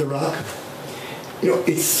Dome of the Rock. You know,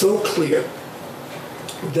 it's so clear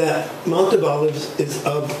that Mount of Olives is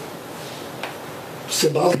of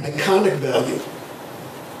symbolic, iconic value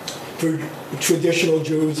for traditional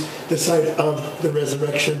Jews, the site of the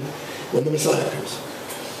resurrection when the Messiah comes.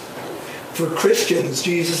 For Christians,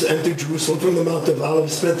 Jesus entered Jerusalem from the Mount of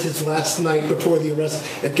Olives, spent his last night before the arrest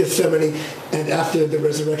at Gethsemane, and after the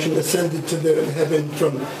resurrection ascended to heaven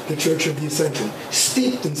from the Church of the Ascension,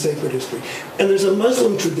 steeped in sacred history. And there's a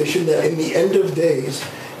Muslim tradition that in the end of days,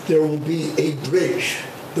 there will be a bridge,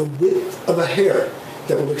 the width of a hair,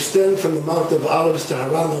 that will extend from the Mount of Olives to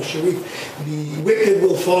Haram al-Sharif. The wicked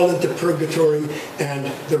will fall into purgatory, and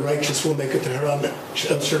the righteous will make it to Haram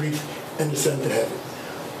al-Sharif and ascend to heaven.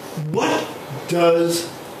 What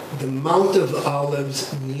does the Mount of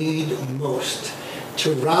Olives need most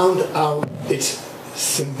to round out its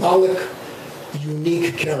symbolic,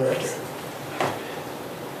 unique character?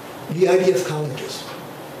 The idea of colleges.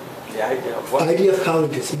 The idea of what? Idea of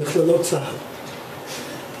colleges, מכללות צה"ל.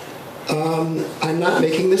 I'm not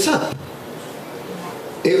making this up.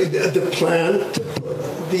 The plan to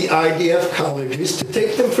put the idea of colleges, to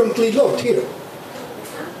take them from Glilot here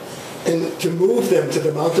and to move them to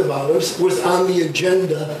the Mount of Olives was on the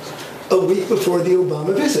agenda a week before the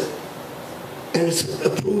Obama visit. And its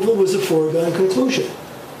approval was a foregone conclusion.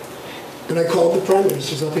 And I called the Prime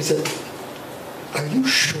Minister's office and said, are you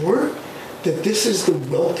sure that this is the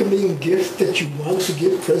welcoming gift that you want to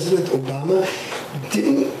give President Obama?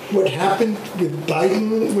 Didn't what happened with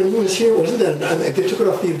Biden when he was here, wasn't that? They took it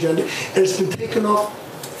off the agenda, and it's been taken off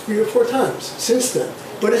 3 or 4 times since then.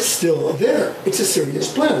 But it's still there. It's a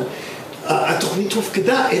serious plan. התוכנית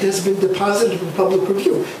הופקדה, it has been deposited for public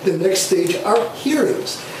review. The next stage are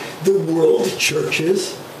hearings. The world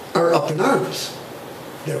churches are up in arms.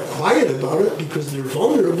 They're quiet about it because they're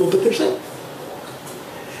vulnerable, but they're saying,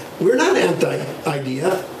 we're not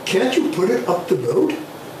anti-IDF. Can't you put it up the road?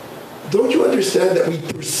 Don't you understand that we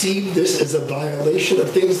perceive this as a violation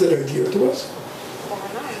of things that are dear to us?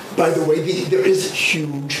 By the way, there is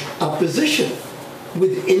huge opposition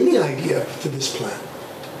within the IDF to this plan.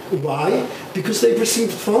 Why? Because they've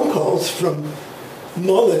received phone calls from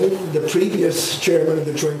Mullen, the previous chairman of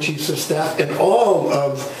the Joint Chiefs of Staff, and all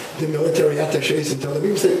of the military attachés in Tel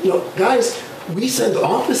Aviv, saying, guys, we send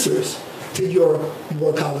officers to your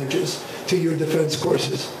war colleges, to your defense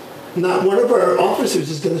courses. Not one of our officers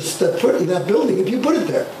is going to step foot in that building if you put it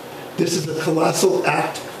there. This is a colossal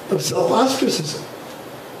act of self-ostracism.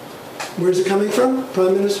 Where's it coming from?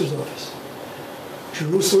 Prime Minister's office.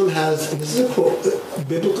 Jerusalem has, and this is a quote, a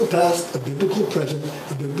biblical past, a biblical present,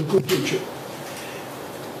 a biblical future.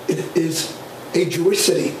 It is a Jewish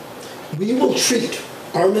city. We will treat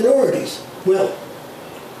our minorities well.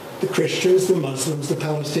 The Christians, the Muslims, the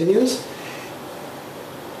Palestinians,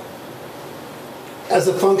 as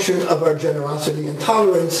a function of our generosity and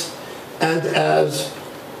tolerance, and as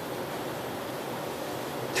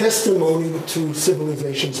testimony to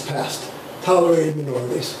civilizations past, tolerated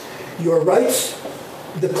minorities. Your rights,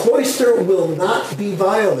 the cloister will not be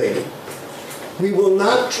violated. We will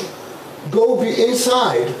not go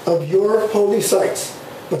inside of your holy sites.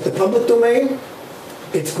 But the public domain,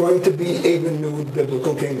 it's going to be a renewed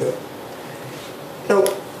biblical kingdom. Now,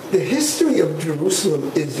 the history of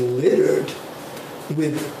Jerusalem is littered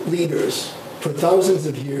with leaders for thousands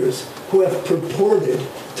of years who have purported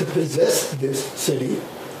to possess this city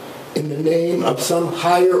in the name of some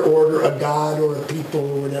higher order, a god or a people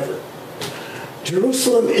or whatever.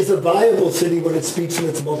 Jerusalem is a viable city when it speaks in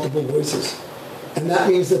its multiple voices. And that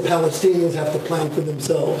means that Palestinians have to plan for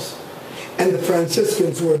themselves. And the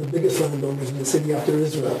Franciscans, who are the biggest landowners in the city after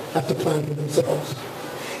Israel, have to plan for themselves.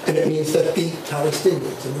 And it means that the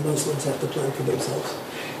Palestinians and the Muslims have to plan for themselves.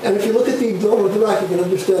 And if you look at the Dome of Iraq, you can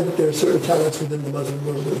understand that there are certain talents within the Muslim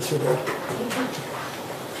world in this regard.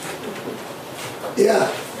 Yeah?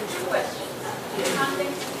 Two questions. In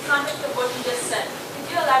the context of what you just said, could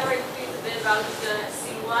you elaborate please a bit about the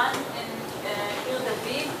Silwan and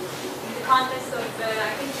Ir-David in the context of, I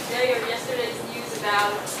think today or yesterday's news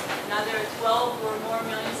about another 12 or more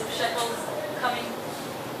millions of shekels coming,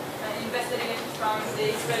 invested in it from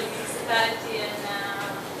the Israeli municipality and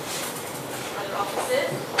other offices.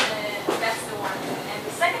 That's the one. And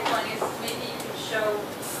the second one is maybe you could show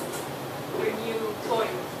your new toy.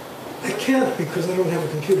 I can't because I don't have a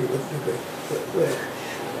computer. Okay. Right.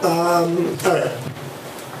 All right.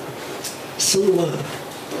 Silwan.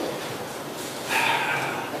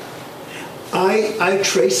 I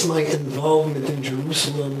trace my involvement in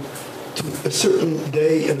Jerusalem to a certain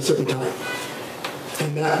day and a certain time.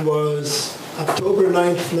 And that was October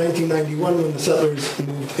 9th, 1991, when the settlers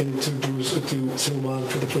moved into Jerusalem, to Silwan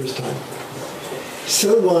for the first time.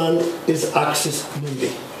 Silwan is Axis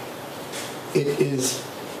Mundi. It is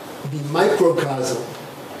the microcosm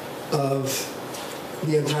of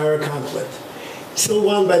the entire conflict.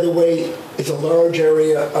 Silwan, by the way, is a large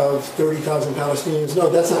area of 30,000 Palestinians. No,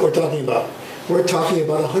 that's not what we're talking about. We're talking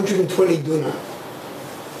about 120 dunam,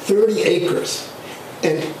 30 acres.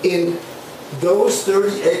 And in those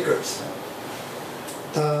 30 acres,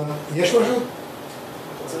 יש משהו?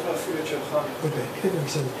 Okay.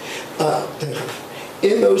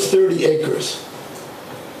 In those 30 acres,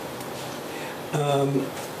 hold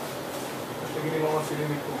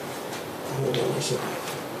on a second.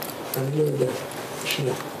 אני לא יודע.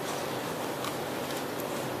 שנייה.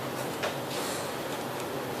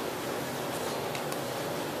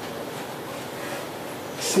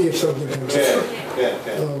 See if something comes up.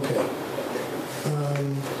 Okay.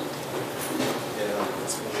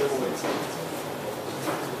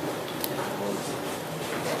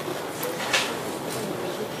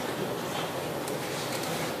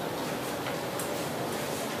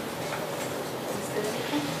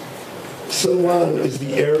 Silwan is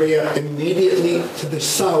the area immediately to the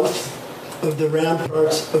south of the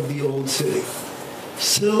ramparts of the old city.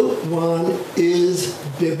 Silwan is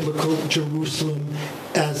biblical Jerusalem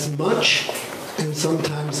as much and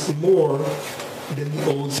sometimes more than the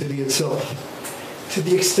old city itself. To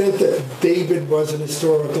the extent that David was an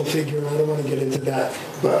historical figure, and I don't want to get into that,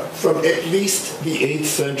 but from at least the 8th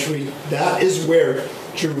century, that is where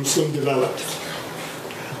Jerusalem developed.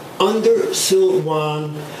 Under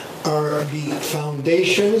Silwan are the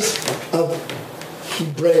foundations of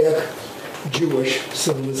Hebraic Jewish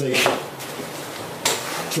civilization.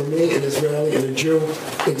 For me, an Israeli and a Jew,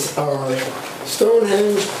 it's our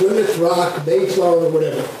Stonehenge, Plymouth Rock, Mayflower,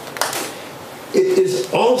 whatever. It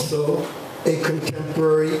is also a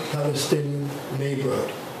contemporary Palestinian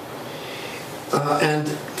neighborhood. And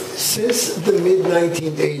since the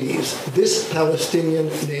mid-1980s, this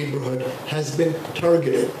Palestinian neighborhood has been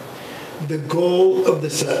targeted. The goal of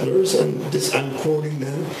the settlers, and this I'm quoting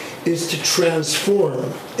them, is to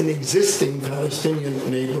transform an existing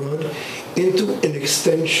Palestinian neighborhood into an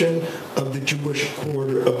extension of the Jewish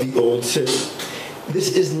quarter of the old city.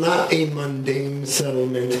 This is not a mundane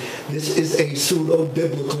settlement. This is a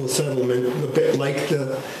pseudo-biblical settlement, a bit like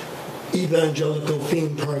the evangelical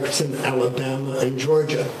theme parks in Alabama and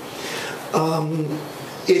Georgia.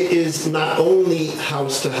 It is not only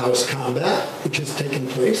house-to-house combat, which has taken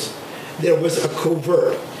place. There was a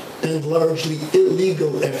covert and largely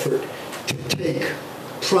illegal effort to take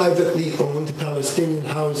privately owned Palestinian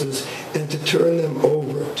houses and to turn them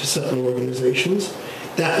over to settler organizations.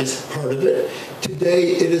 That is part of it.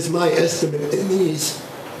 Today, it is my estimate in these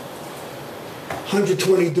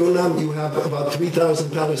 120 dunam, you have about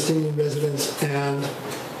 3,000 Palestinian residents and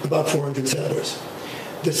about 400 settlers.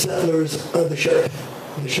 The settlers are the sheriff.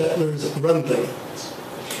 The settlers run things.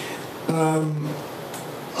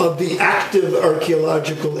 Of the active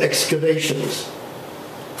archaeological excavations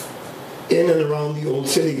in and around the old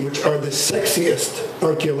city, which are the sexiest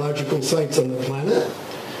archaeological sites on the planet,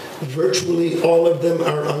 virtually all of them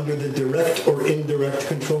are under the direct or indirect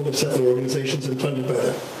control of settler organizations and funded by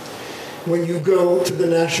them. When you go to the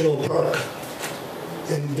national park,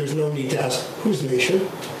 and there's no need to ask whose nation,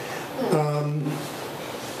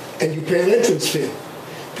 and you pay an entrance fee,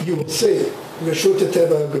 you will see Reshut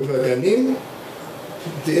HaTeva V'Ganim,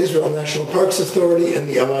 the Israel National Parks Authority, and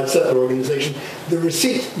the Allied Settler Organization. The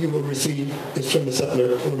receipt you will receive is from the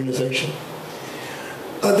settler organization.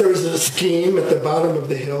 There is a scheme at the bottom of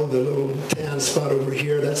the hill, the little tan spot over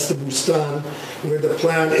here, that's the Bustan, where the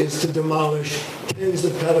plan is to demolish tens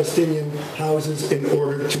of Palestinian houses in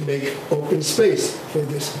order to make open space for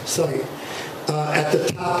this site. At the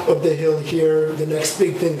top of the hill here, the next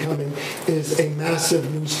big thing coming is a massive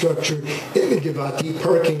new structure in the Givati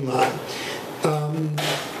parking lot.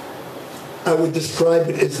 I would describe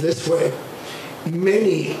it as this way.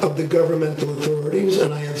 Many of the governmental authorities,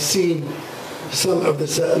 and I have seen some of the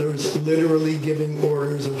settlers literally giving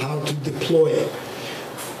orders of how to deploy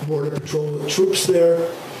Border Patrol troops there.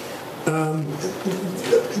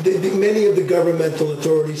 Many of the governmental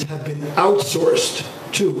authorities have been outsourced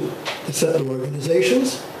to the settler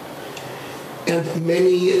organizations, and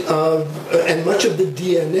much of the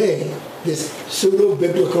DNA, this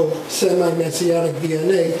pseudo-biblical, semi-messianic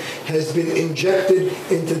DNA, has been injected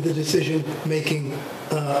into the decision-making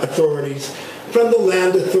authorities, from the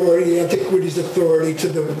land authority, the antiquities authority, to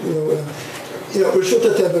the Reshut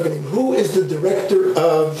HaTeva V'Ganim. Who is the director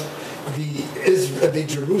of the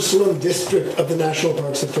Jerusalem district of the National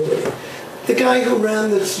Parks Authority? The guy who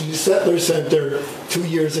ran the Settler Center 5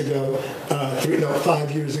 years ago,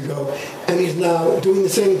 and he's now doing the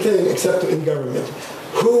same thing except in government.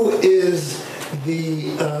 Who is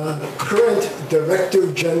the current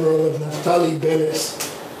Director General of Naftali Bennett's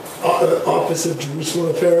Office of Jerusalem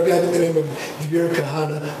Affairs, a guy by the name of Dvir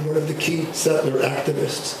Kahana, one of the key settler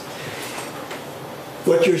activists?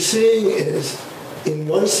 What you're seeing is, in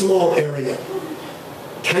one small area,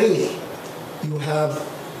 tiny, you have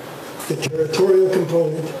the territorial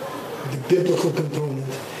component, the biblical component,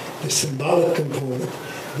 the symbolic component,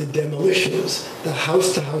 the demolitions, the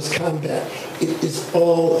house-to-house combat. It is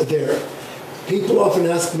all there. People often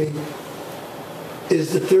ask me,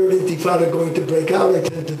 is the third intifada going to break out? I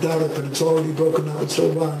tend to doubt it, but it's already broken out and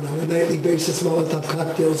so on. On a nightly basis, Molotov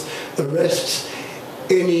cocktails arrests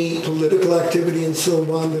any political activity in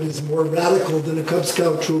Silwan that is more radical than a Cub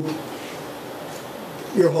Scout troop.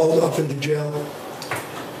 You're hauled off into jail.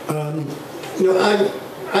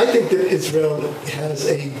 I think that Israel has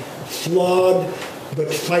a flawed but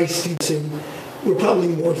feisty scene. We're probably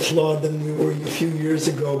more flawed than we were a few years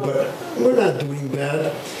ago, but we're not doing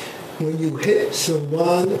bad. When you hit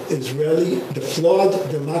Silwan, Israeli, the flawed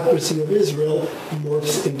democracy of Israel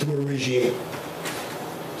morphs into a regime.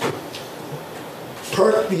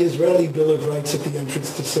 Park the Israeli Bill of Rights at the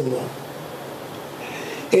entrance to Silwan.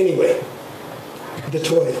 Anyway, the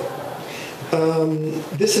toy.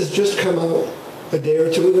 This has just come out a day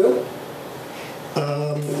or two ago.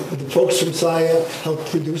 The folks from Saiya helped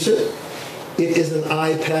produce it. It is an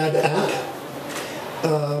iPad app,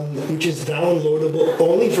 which is downloadable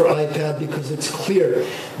only for iPad because it's clear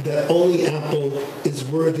that only Apple is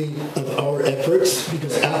worthy of our efforts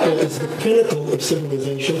because Apple is the pinnacle of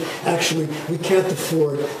civilization. Actually, we can't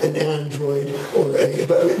afford an Android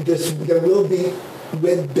but there will be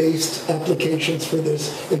web-based applications for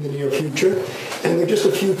this in the near future. And there are just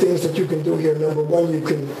a few things that you can do here. Number one, you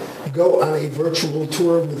can go on a virtual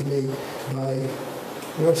tour with me by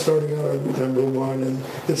starting out on number one, and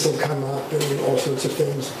this will come up and all sorts of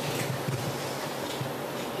things.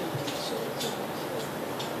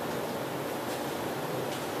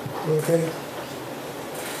 Okay.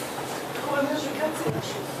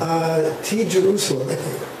 T Jerusalem, I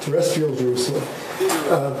think. Terrestrial Jerusalem.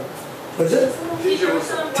 What is it?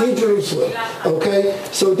 T Jerusalem. Okay,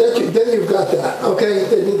 so then you've got that. Okay,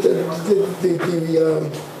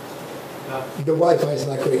 the Wi-Fi is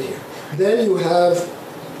not great here. Then you have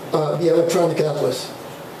the electronic atlas,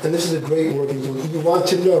 and this is a great working tool. You want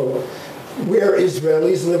to know where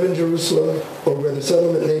Israelis live in Jerusalem or where the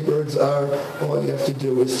settlement neighborhoods are. All you have to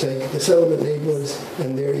do is take the settlement neighborhoods,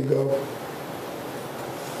 and there you go.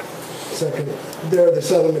 Second, there are the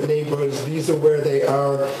settlement neighborhoods. These are where they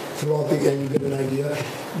are throughout the, and you get an idea.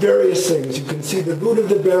 Various things. You can see the route of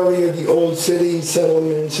the barrier, the old city,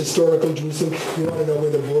 settlements, historical Jerusalem. You want to know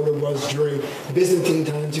where the border was during Byzantine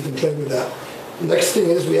times. You can play with that. Next thing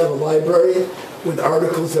is we have a library with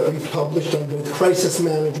articles that we've published on both crisis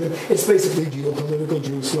management. It's basically geopolitical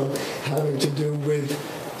Jerusalem, having to do with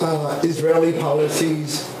Israeli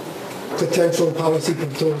policies, potential policy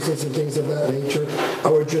proposals and things of that nature.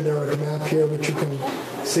 Our generic map here, which you can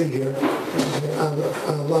see here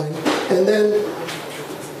online. And then,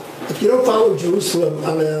 if you don't follow Jerusalem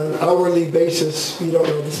on an hourly basis, you don't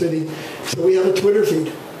know the city. So we have a Twitter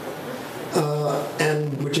feed,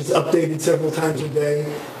 which is updated several times a day.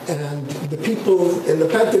 And the people in the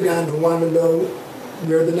Pentagon who want to know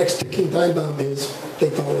where the next ticking time bomb is, they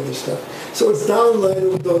follow this stuff. So it's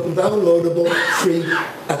downloadable free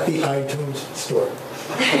at the iTunes store.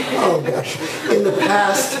 Oh gosh. In the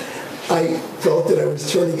past, I felt that I was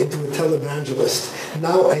turning into a televangelist.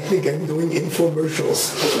 Now I think I'm doing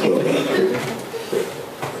infomercials.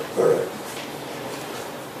 All right.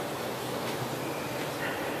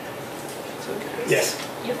 Yes?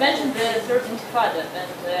 You mentioned the Third Intifada,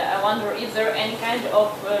 and I wonder if there any kind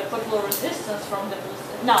of popular resistance from the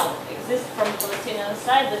exists from the Palestinian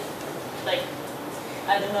side that, like,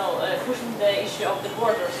 I don't know, pushing the issue of the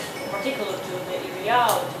borders, in particular to the area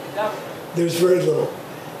or to the government? There's very little.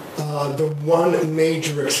 The one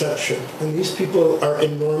major exception, and these people are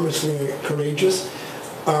enormously courageous,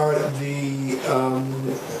 are the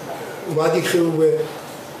Wadi Khilwe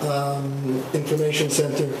Information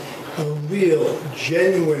Center, a real,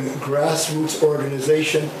 genuine grassroots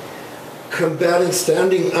organization combating,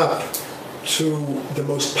 standing up to the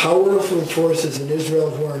most powerful forces in Israel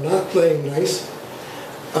who are not playing nice.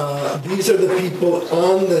 These are the people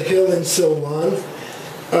on the hill in Silwan.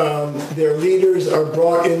 Their leaders are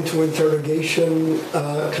brought into interrogation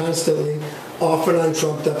constantly, often on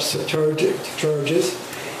trumped-up charges.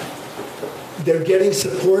 They're getting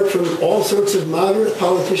support from all sorts of moderate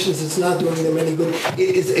politicians. It's not doing them any good.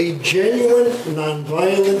 It is a genuine,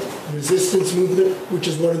 nonviolent resistance movement, which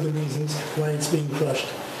is one of the reasons why it's being crushed.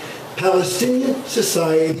 Palestinian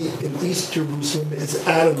society in East Jerusalem is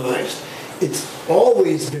atomized. It's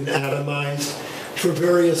always been atomized for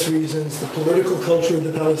various reasons, the political culture of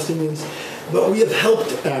the Palestinians, but we have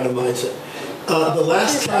helped atomize it. The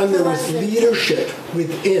last time there was leadership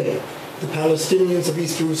within the Palestinians of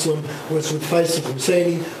East Jerusalem was with Faisal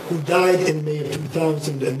Husseini, who died in May of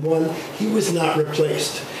 2001. He was not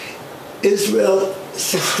replaced. Israel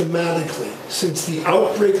systematically, since the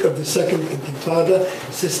outbreak of the Second Intifada,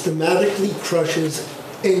 systematically crushes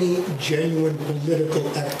any genuine political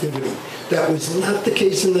activity. That was not the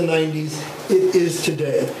case in the 90s. It is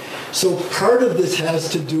today. So part of this has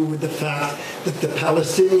to do with the fact that the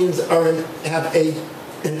Palestinians have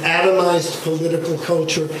an atomized political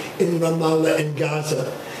culture in Ramallah and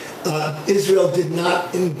Gaza. Israel did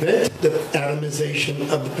not invent the atomization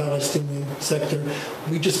of the Palestinian sector.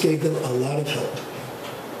 We just gave them a lot of help.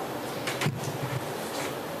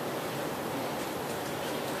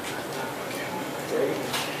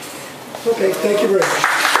 Okay, thank you very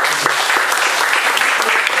much.